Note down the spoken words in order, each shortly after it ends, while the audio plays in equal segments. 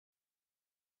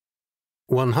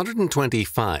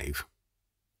125.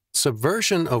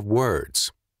 Subversion of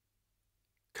Words.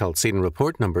 Chalcedon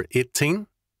Report number 18,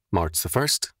 March the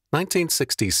 1st,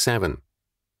 1967.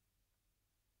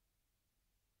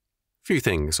 Few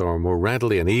things are more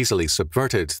readily and easily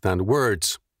subverted than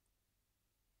words.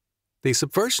 The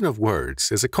subversion of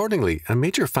words is accordingly a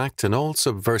major fact in all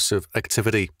subversive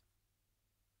activity.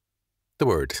 The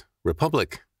word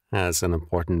republic has an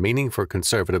important meaning for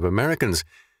conservative Americans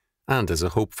and is a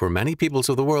hope for many peoples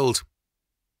of the world.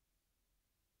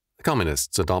 The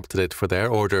Communists adopted it for their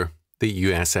order, the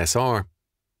USSR,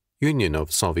 Union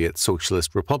of Soviet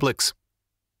Socialist Republics.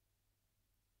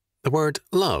 The word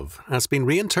love has been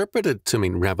reinterpreted to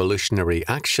mean revolutionary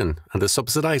action and the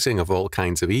subsidizing of all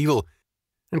kinds of evil,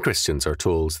 and Christians are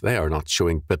told they are not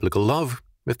showing biblical love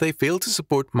if they fail to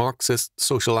support Marxist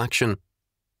social action.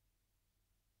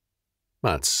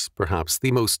 But perhaps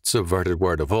the most subverted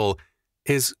word of all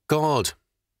is God.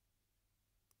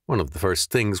 One of the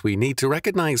first things we need to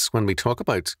recognize when we talk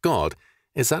about God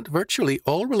is that virtually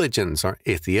all religions are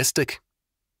atheistic.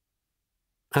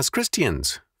 As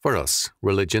Christians, for us,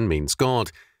 religion means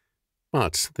God,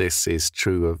 but this is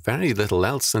true of very little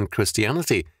else than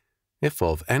Christianity, if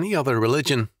of any other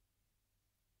religion.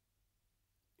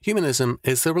 Humanism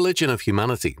is the religion of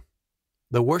humanity,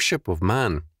 the worship of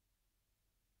man.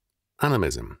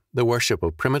 Animism, the worship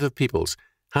of primitive peoples,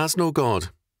 has no God.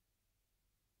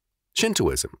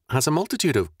 Shintoism has a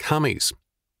multitude of kamis,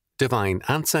 divine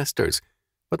ancestors,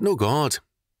 but no God.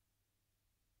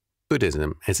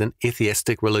 Buddhism is an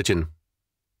atheistic religion.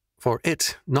 For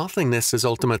it, nothingness is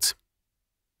ultimate.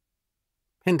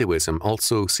 Hinduism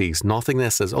also sees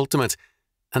nothingness as ultimate,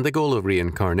 and the goal of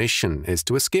reincarnation is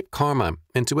to escape karma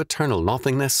into eternal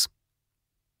nothingness.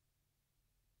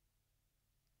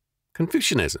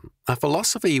 Confucianism, a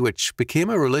philosophy which became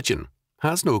a religion,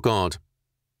 has no God.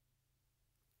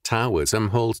 Taoism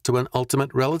holds to an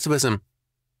ultimate relativism.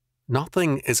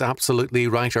 Nothing is absolutely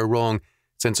right or wrong,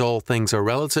 since all things are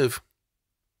relative.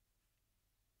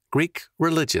 Greek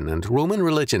religion and Roman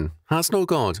religion has no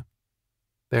God.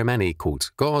 Their many, quote,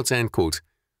 gods, end quote,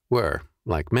 were,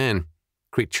 like men,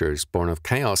 creatures born of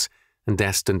chaos and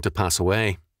destined to pass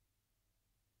away.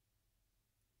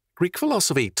 Greek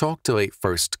philosophy talked of a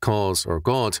first cause or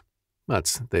God,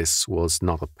 but this was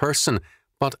not a person,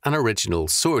 but an original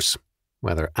source.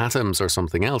 Whether atoms or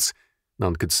something else,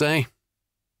 none could say.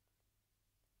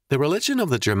 The religion of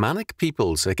the Germanic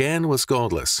peoples again was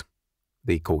godless.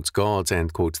 The quote, gods,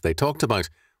 end quote, they talked about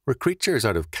were creatures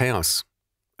out of chaos,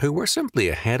 who were simply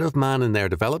ahead of man in their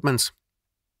development.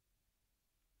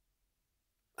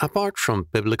 Apart from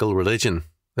biblical religion,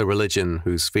 the religion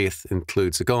whose faith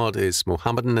includes a God is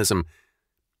Mohammedanism,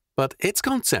 but its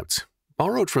concept,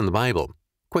 borrowed from the Bible,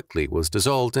 quickly was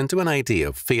dissolved into an idea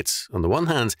of fate on the one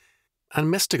hand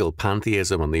and mystical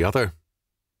pantheism on the other.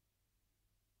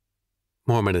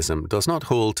 Mormonism does not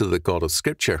hold to the God of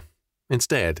Scripture.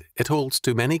 Instead, it holds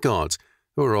to many gods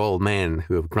who are all men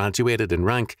who have graduated in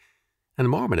rank, and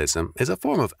Mormonism is a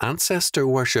form of ancestor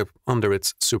worship under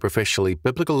its superficially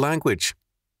biblical language.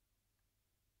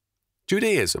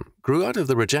 Judaism grew out of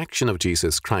the rejection of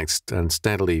Jesus Christ and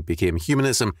steadily became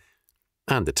humanism,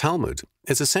 and the Talmud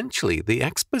is essentially the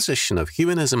exposition of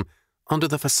humanism under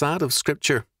the facade of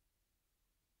Scripture.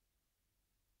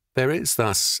 There is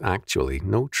thus actually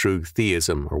no true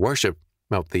theism or worship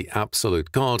of the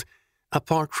absolute God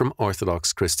apart from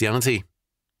Orthodox Christianity.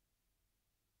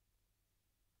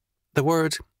 The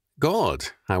word God,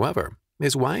 however,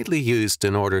 is widely used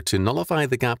in order to nullify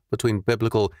the gap between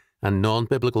biblical and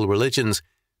non-biblical religions,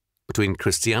 between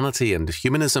Christianity and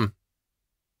humanism.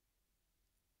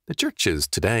 The churches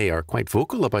today are quite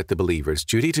vocal about the believer's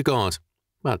duty to God,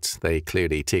 but they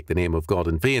clearly take the name of God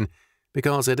in vain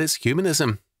because it is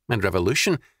humanism and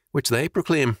revolution which they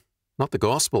proclaim, not the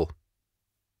gospel.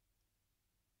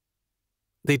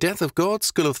 The Death of God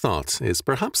school of thought is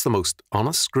perhaps the most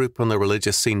honest group on the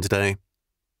religious scene today.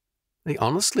 They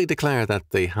honestly declare that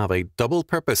they have a double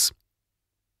purpose.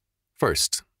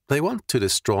 First, they want to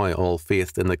destroy all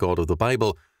faith in the God of the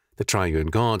Bible, the triune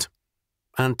God,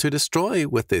 and to destroy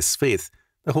with this faith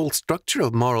the whole structure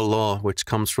of moral law which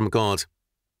comes from God.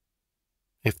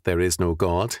 If there is no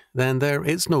God, then there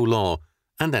is no law,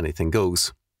 and anything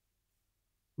goes.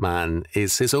 Man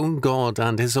is his own God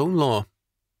and his own law.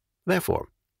 Therefore,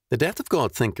 the Death of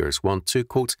God thinkers want to,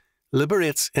 quote,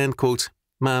 liberate, end quote,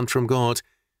 man from God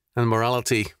and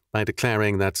morality by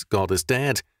declaring that God is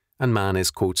dead and man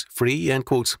is, quote, free, end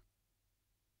quote.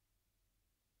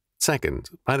 Second,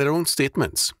 by their own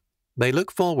statements, they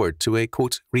look forward to a,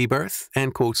 quote, rebirth,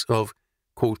 end quote, of,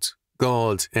 quote,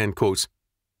 God, end quote,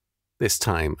 this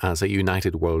time as a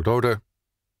united world order.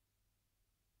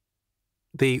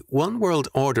 The one world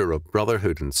order of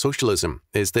brotherhood and socialism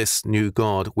is this new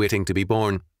God waiting to be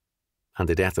born, and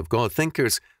the death of God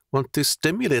thinkers want to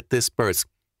stimulate this birth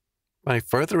by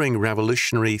furthering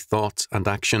revolutionary thought and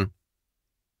action.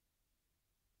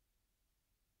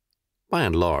 By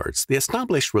and large, the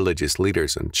established religious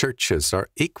leaders and churches are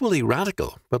equally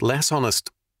radical but less honest.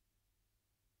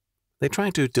 They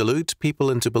try to delude people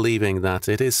into believing that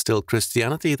it is still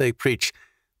Christianity they preach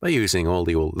by using all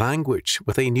the old language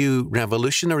with a new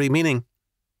revolutionary meaning.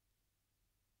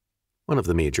 One of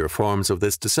the major forms of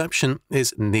this deception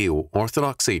is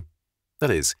neo-orthodoxy, that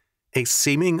is, a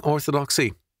seeming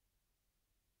orthodoxy.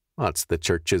 But the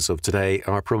churches of today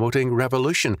are promoting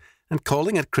revolution and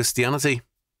calling it Christianity.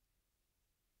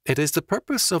 It is the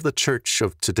purpose of the church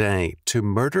of today to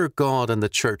murder God and the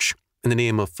church in the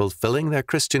name of fulfilling their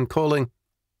Christian calling.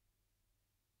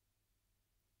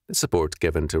 The support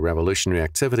given to revolutionary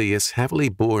activity is heavily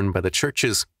borne by the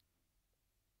churches.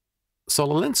 Saul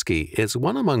Alinsky is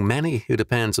one among many who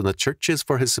depends on the churches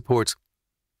for his support.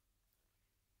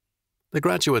 The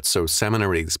graduates of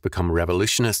seminaries become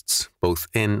revolutionists, both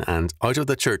in and out of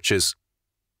the churches.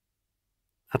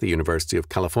 At the University of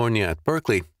California at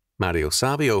Berkeley, Mario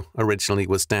Savio originally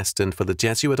was destined for the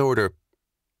Jesuit order.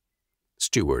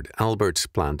 Stuart Albert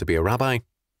planned to be a rabbi.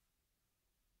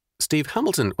 Steve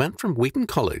Hamilton went from Wheaton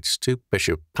College to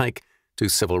Bishop Pike to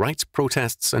civil rights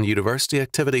protests and university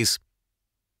activities.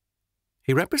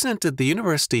 He represented the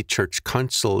University Church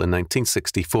Council in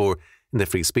 1964 in the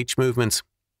free speech movement.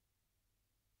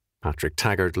 Patrick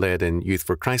Taggart led in Youth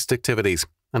for Christ activities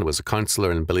and was a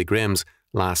counsellor in Billy Graham's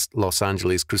last Los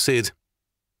Angeles crusade.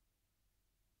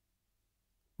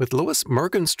 With Lois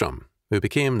Morgenstrom, who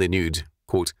became the nude,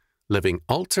 quote, living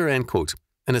altar, end quote,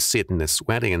 in a Satanist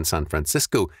wedding in San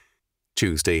Francisco,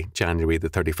 Tuesday, January the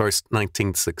 31st,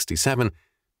 1967.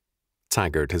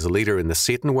 Taggart is a leader in the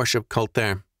Satan worship cult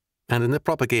there, and in the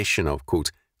propagation of,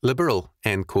 quote, liberal,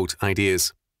 end quote,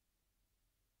 ideas.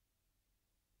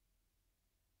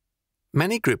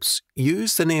 Many groups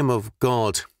use the name of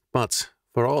God, but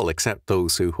for all except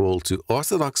those who hold to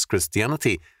Orthodox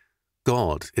Christianity,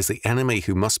 God is the enemy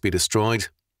who must be destroyed.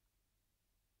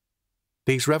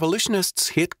 These revolutionists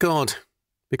hate God,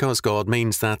 because God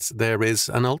means that there is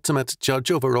an ultimate judge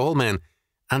over all men,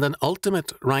 and an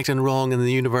ultimate right and wrong in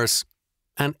the universe,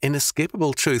 an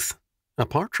inescapable truth,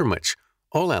 apart from which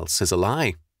all else is a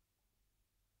lie.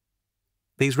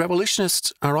 These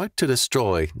revolutionists are out to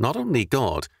destroy not only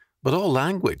God, but all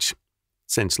language,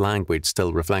 since language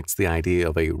still reflects the idea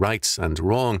of a right and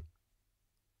wrong.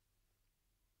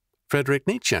 Friedrich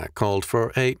Nietzsche called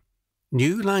for a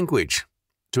new language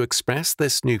to express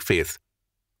this new faith,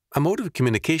 a mode of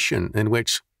communication in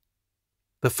which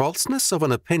the falseness of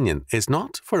an opinion is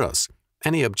not, for us,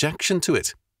 any objection to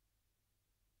it.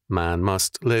 Man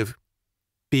must live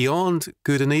beyond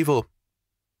good and evil,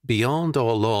 beyond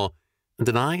all law, and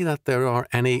deny that there are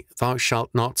any thou shalt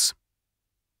nots.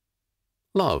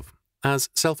 Love, as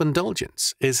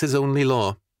self-indulgence, is his only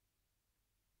law.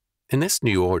 In this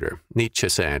new order, Nietzsche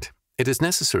said, it is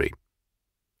necessary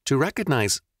to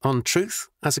recognize untruth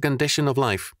as a condition of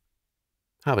life,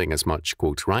 having as much,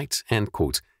 quote, right, end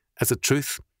quote, as a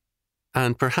truth,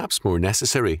 and perhaps more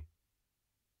necessary.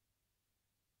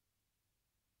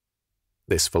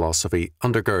 This philosophy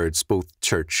undergirds both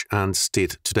church and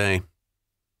state today.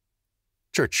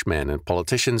 Churchmen and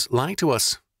politicians lie to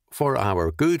us for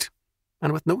our good,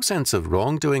 and with no sense of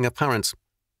wrongdoing apparent.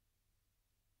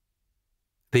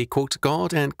 The, quote,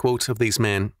 God, end quote, of these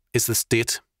men is the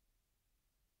state.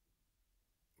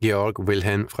 Georg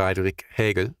Wilhelm Friedrich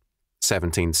Hegel,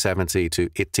 1770 to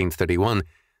 1831,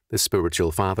 the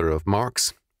spiritual father of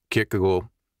Marx, Kierkegaard,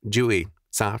 Dewey,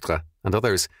 Sartre, and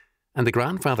others, and the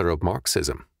grandfather of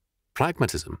Marxism,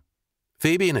 pragmatism,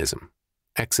 Fabianism,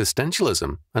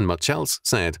 existentialism, and much else,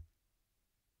 said,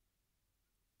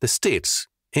 the state,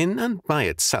 in and by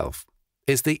itself,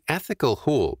 is the ethical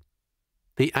whole,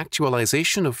 the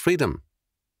actualization of freedom.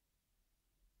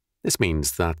 This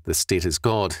means that the state is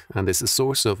God and is the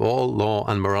source of all law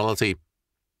and morality.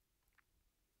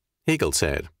 Hegel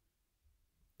said,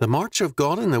 the march of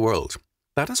God in the world,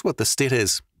 that is what the state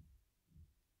is.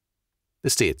 The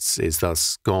state is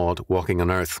thus God walking on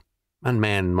earth, and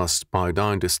men must bow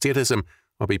down to statism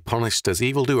or be punished as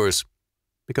evildoers,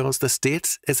 because the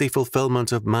state is a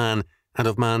fulfillment of man and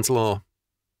of man's law.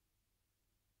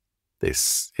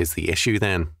 This is the issue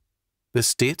then. The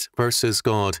state versus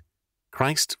God,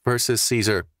 Christ versus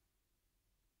Caesar.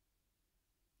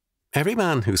 Every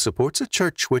man who supports a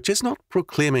church which is not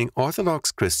proclaiming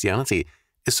Orthodox Christianity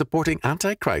is supporting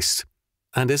Antichrist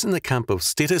and is in the camp of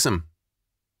statism.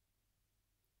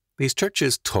 These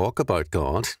churches talk about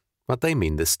God, but they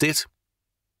mean the state.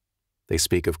 They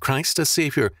speak of Christ as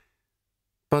Saviour,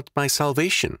 but by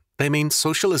salvation they mean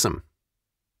socialism.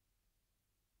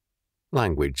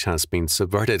 Language has been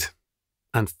subverted,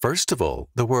 and first of all,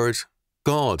 the word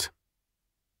God.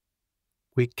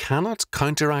 We cannot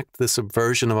counteract the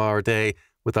subversion of our day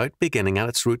without beginning at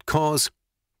its root cause.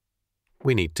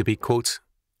 We need to be, quote,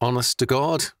 honest to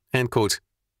God, end quote.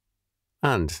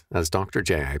 And, as Dr.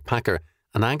 J.I. Packer,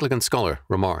 an Anglican scholar,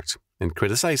 remarked in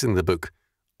criticising the book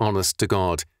Honest to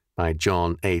God by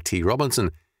John A.T.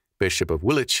 Robinson, Bishop of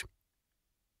Woolwich,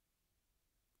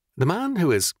 the man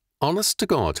who is honest to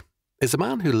God is a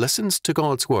man who listens to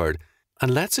God's word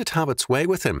and lets it have its way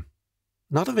with him,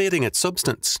 not evading its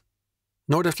substance,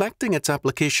 nor deflecting its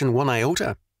application one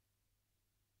iota.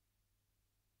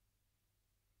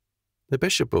 The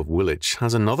Bishop of Woolwich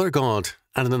has another God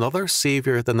and another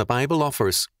Saviour than the Bible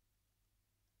offers.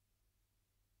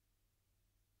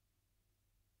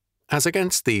 As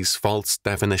against these false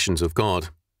definitions of God,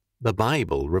 the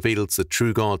Bible reveals the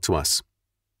true God to us.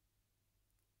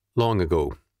 Long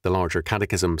ago, the larger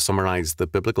catechism summarized the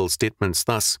biblical statements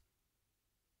thus.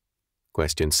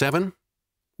 Question 7.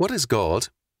 What is God?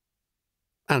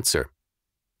 Answer.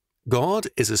 God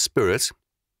is a spirit,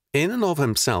 in and of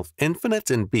himself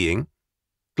infinite in being,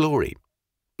 glory,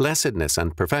 blessedness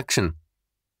and perfection,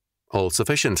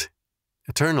 all-sufficient,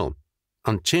 eternal,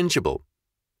 unchangeable,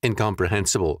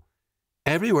 incomprehensible,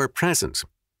 everywhere present,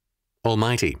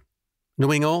 almighty,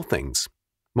 knowing all things,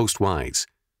 most wise,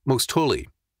 most holy,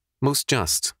 most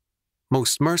just,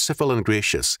 most merciful and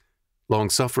gracious,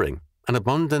 long-suffering, and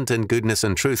abundant in goodness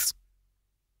and truth.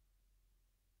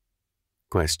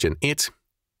 Question 8.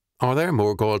 Are there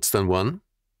more gods than one?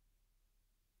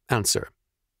 Answer.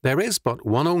 There is but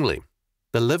one only,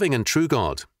 the living and true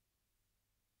God.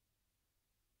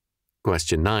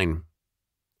 Question 9.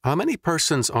 How many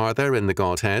persons are there in the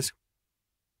Godhead?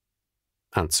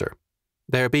 Answer.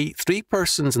 There be 3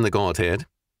 persons in the Godhead,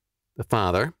 the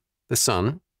Father, the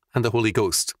Son, and the Holy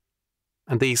Ghost,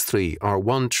 and these 3 are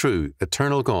one true,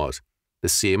 eternal God, the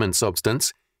same in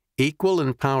substance, equal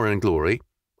in power and glory,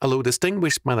 although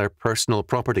distinguished by their personal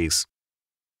properties.